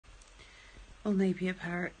Well, Napier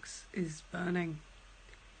Barracks is burning,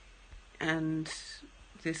 and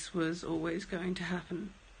this was always going to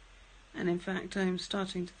happen. And in fact, I'm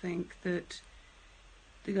starting to think that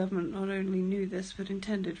the government not only knew this, but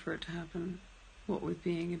intended for it to happen, what with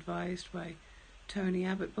being advised by Tony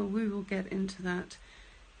Abbott. But we will get into that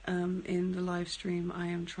in the live stream I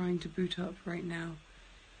am trying to boot up right now.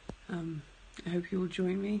 I hope you will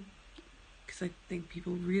join me, because I think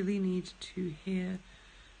people really need to hear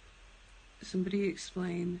somebody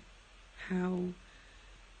explain how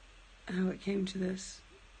it came to this,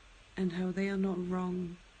 and how they are not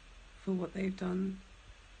wrong for what they've done.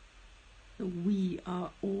 That we are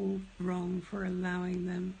all wrong for allowing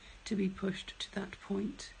them to be pushed to that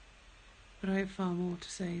point. But I have far more to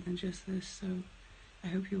say than just this, so I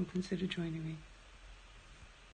hope you will consider joining me.